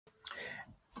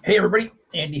Hey everybody,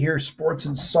 Andy here, Sports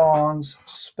and Songs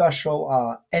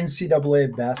special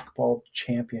NCAA Basketball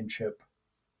Championship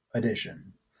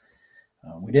edition.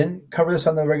 We didn't cover this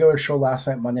on the regular show last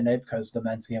night, Monday night, because the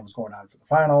men's game was going on for the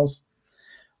finals.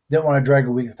 Didn't want to drag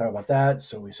a week to talk about that,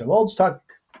 so we said, well, let's talk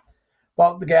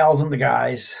about the gals and the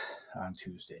guys on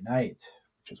Tuesday night,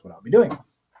 which is what I'll be doing.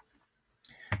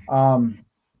 Um,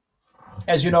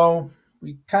 as you know,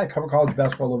 we kind of cover college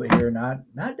basketball a little bit here, not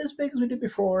as big as we did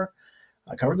before.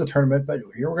 I covered the tournament, but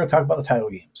here we're going to talk about the title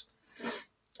games.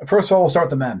 First of all, we'll start with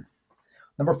the men.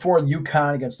 Number 4,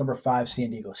 UConn against number 5,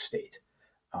 San Diego State.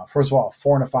 First of all,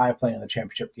 4 and a 5 playing in the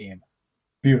championship game.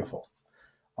 Beautiful.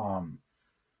 Um,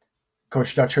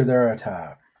 Coach Dutcher there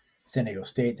at San Diego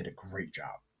State did a great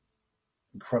job.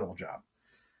 Incredible job.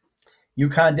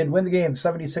 UConn did win the game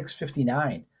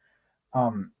 76-59.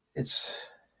 It's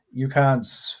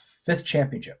UConn's 5th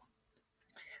championship.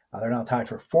 They're now tied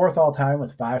for 4th all time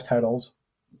with 5 titles,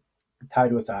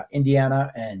 tied with Indiana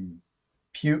and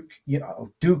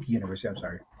Duke University. I'm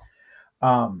sorry.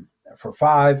 For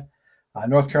 5.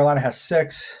 North Carolina has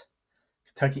 6,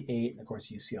 Kentucky 8, and of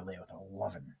course UCLA with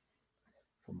 11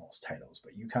 for most titles.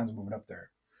 But UConn's moving up there.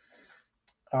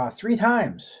 3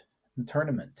 times in the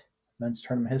tournament, men's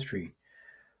tournament history.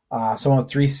 Someone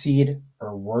with 3 seed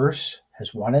or worse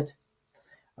has won it.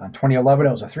 In 2011,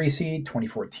 it was a 3 seed.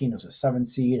 2014, it was a 7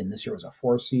 seed. And this year was a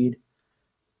 4 seed.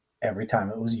 Every time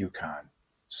it was UConn.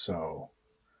 So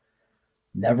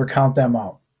never count them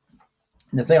out.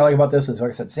 And the thing I like about this is, like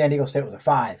I said, San Diego State was a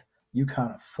 5.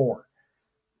 UConn a 4.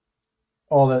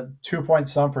 Oh, the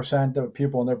 2.some% of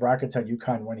people in their brackets had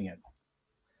UConn winning it.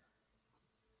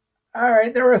 All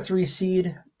right, they were a 3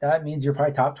 seed. That means you're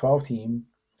probably top 12 team.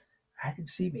 I could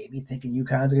see maybe thinking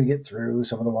UConn's going to get through.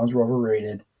 Some of the ones were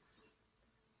overrated.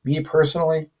 Me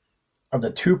personally, of the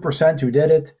 2% who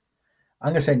did it, I'm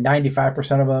going to say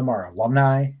 95% of them are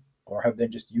alumni or have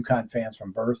been just UConn fans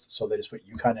from birth, so they just put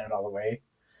UConn in it all the way.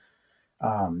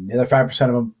 The other 5%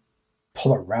 of them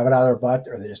pull a rabbit out of their butt,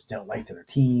 or they just don't like their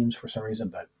teams for some reason.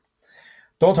 But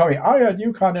don't tell me, I had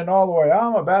UConn in all the way.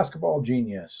 I'm a basketball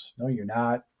genius. No, you're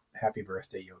not. Happy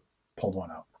birthday. You pulled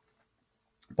one out.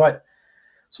 But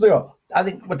so there you go. I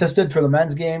think what this did for the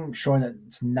men's game, showing that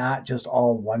it's not just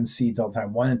all 1 seeds all the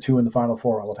time, 1 and 2 in the Final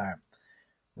Four all the time,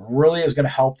 really is going to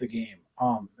help the game.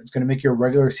 It's going to make your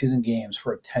regular season games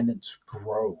for attendance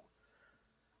grow.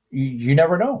 You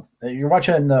never know. You're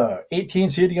watching the 18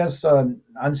 seed against an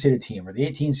unseeded team, or the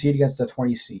 18 seed against the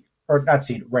 20 seed, or not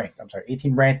seed, ranked. I'm sorry,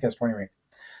 18 ranked against 20 ranked.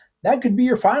 That could be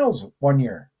your finals one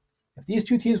year. If these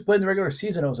two teams played in the regular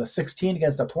season, it was a 16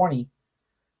 against a 20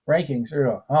 rankings. You're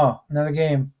going, oh, another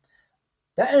game.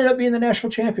 That ended up being the national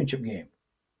championship game.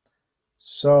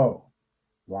 So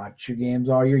watch your games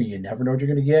all year. You never know what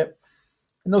you're going to get.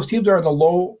 And those teams are in the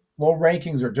low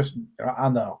rankings, or just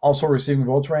on the also receiving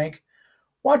votes rank.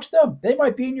 Watch them. They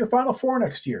might be in your Final Four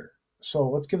next year. So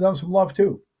let's give them some love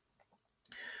too.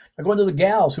 I go into the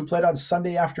gals who played on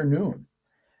Sunday afternoon.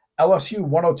 LSU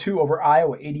 102 over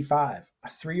Iowa 85, a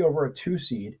 3 over a 2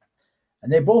 seed.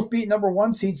 And they both beat number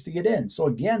 1 seeds to get in. So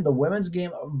again, the women's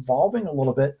game evolving a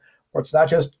little bit, where it's not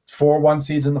just 4 1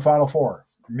 seeds in the Final Four,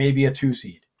 maybe a 2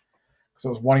 seed. So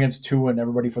it was 1 against 2 and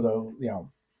everybody for the,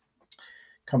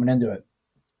 coming into it.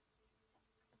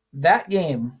 That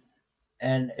game,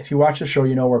 and if you watch the show,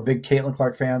 we're big Caitlin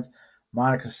Clark fans.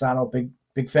 Monica Sano,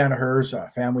 big fan of hers,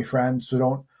 family friend. So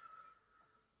don't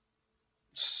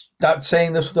stop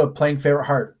saying this with a plain favorite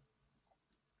heart.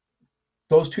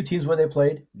 Those 2 teams when they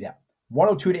played,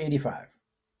 102 to 85.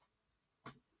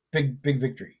 Big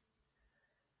victory.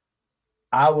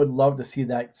 I would love to see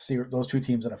those 2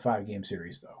 teams in a 5-game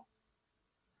series, though.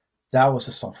 That was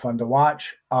just some fun to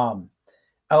watch.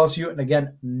 LSU, and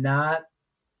again, not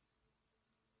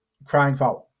crying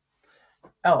foul.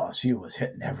 LSU was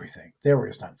hitting everything. They were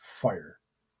just on fire.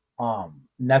 And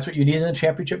that's what you need in the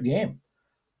championship game.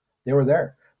 They were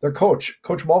there. Their coach,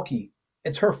 Coach Mulkey,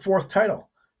 it's her 4th title.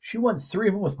 She won 3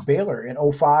 of them with Baylor in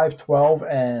 05, 12,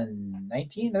 and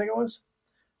 19, I think it was.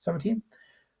 17.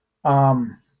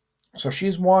 So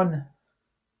she's won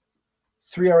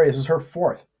 3 already. This is her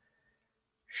 4th.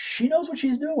 She knows what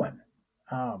she's doing.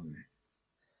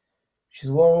 She's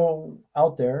a little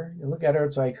out there. You look at her,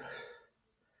 it's like,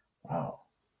 wow.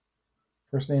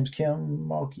 First name's Kim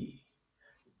Mulkey.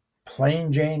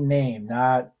 Plain Jane name,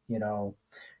 not, she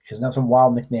doesn't have some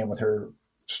wild nickname with her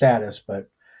status,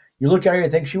 but you look at her, you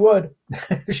think she would.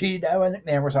 She'd have a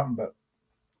nickname or something, but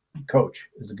Coach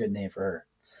is a good name for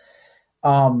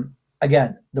her.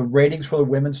 Again, the ratings for the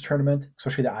women's tournament,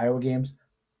 especially the Iowa games,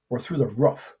 were through the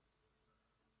roof.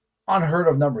 Unheard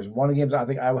of numbers. One of the games, I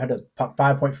think Iowa had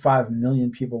 5.5 million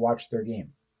people watch their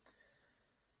game.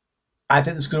 I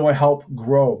think this is going to help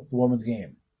grow the women's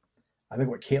game. I think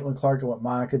what Caitlin Clark and what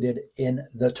Monica did in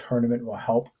the tournament will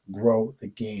help grow the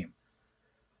game.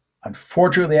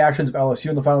 Unfortunately, the actions of LSU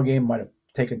in the final game might have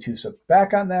taken 2 steps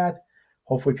back on that.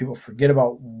 Hopefully, people forget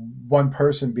about one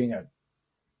person being a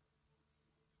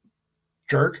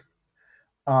jerk.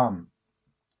 And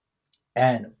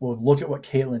we'll look at what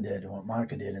Caitlin did and what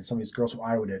Monica did and some of these girls from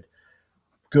Iowa did.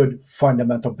 Good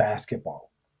fundamental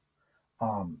basketball.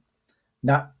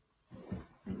 Not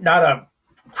a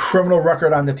criminal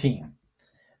record on the team.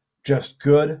 Just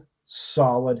good,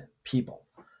 solid people.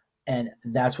 And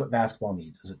that's what basketball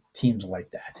needs, is teams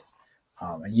like that.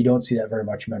 And you don't see that very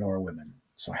much, men or women.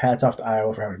 So hats off to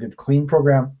Iowa for having a good, clean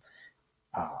program.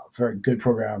 Very good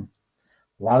program.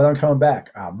 A lot of them coming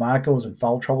back. Monica was in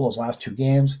foul trouble those last 2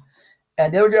 games.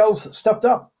 And the other girls stepped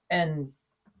up and,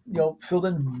 filled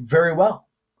in very well.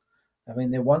 I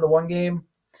mean, they won the one game,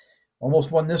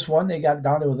 almost won this one. They got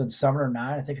down to within 7 or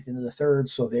 9, I think, at the end of the third.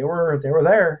 So they were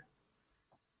there.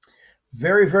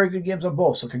 Very, very good games on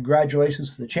both. So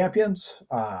congratulations to the champions,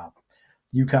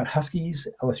 UConn Huskies,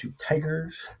 LSU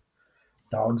Tigers,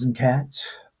 dogs and cats.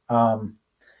 But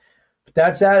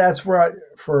that's that. That's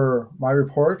for my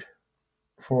report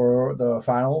for the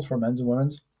finals for men's and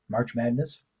women's March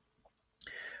Madness.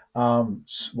 One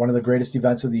of the greatest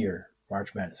events of the year,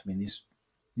 March Madness. I mean,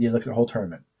 you look at the whole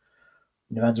tournament.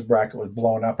 The men's bracket was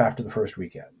blown up after the first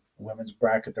weekend. The women's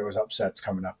bracket, there was upsets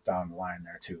coming up down the line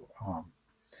there too.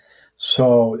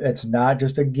 So it's not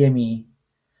just a gimme.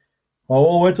 Well,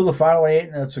 we'll wait till the final 8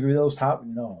 and it's going to be those top.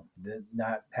 No,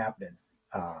 not happening.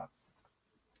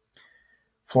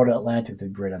 Florida Atlantic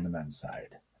did great on the men's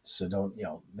side. So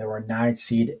there were a 9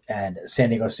 seed and San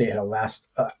Diego State had a last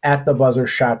at the buzzer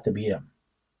shot to beat them.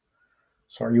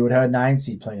 So you would have a 9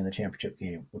 seed playing in the championship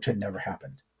game, which had never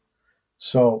happened.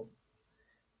 So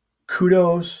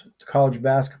kudos to college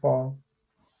basketball,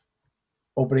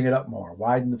 opening it up more,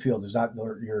 widen the field. There's not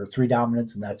your 3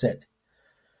 dominants and that's it.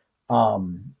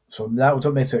 So that was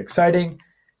what makes it exciting.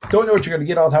 Don't know what you're going to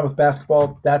get all the time with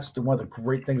basketball. That's one of the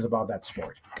great things about that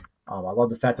sport. I love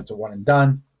the fact that it's a one and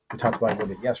done. We talked about it a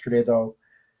little bit yesterday, though.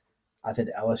 I think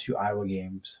the LSU Iowa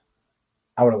games,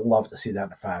 I would have loved to see that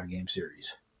in a 5-game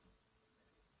series.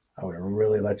 I would have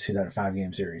really liked to see that in a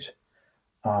 5-game series.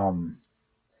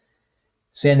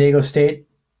 San Diego State,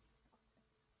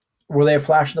 were they a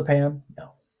flash in the pan?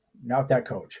 No, not that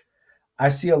coach. I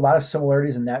see a lot of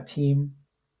similarities in that team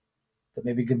that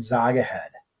maybe Gonzaga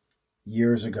had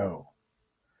years ago.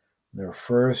 They were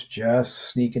first just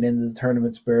sneaking into the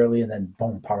tournaments barely, and then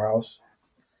boom, powerhouse.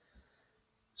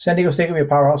 San Diego State can be a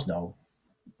powerhouse? No.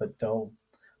 But they'll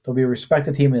be a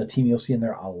respected team, and a team you'll see in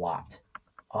there a lot.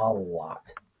 A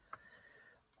lot.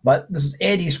 But this is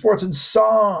Andy, Sports and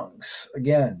Songs.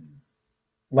 Again,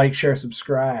 like, share,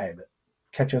 subscribe.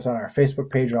 Catch us on our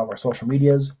Facebook page and all of our social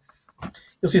medias.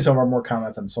 You'll see some of our more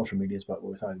comments on the social medias, but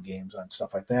with the games and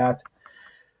stuff like that.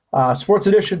 Sports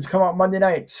editions come out Monday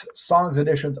nights. Songs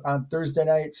editions on Thursday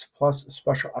nights, plus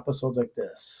special episodes like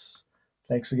this.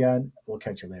 Thanks again. We'll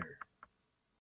catch you later.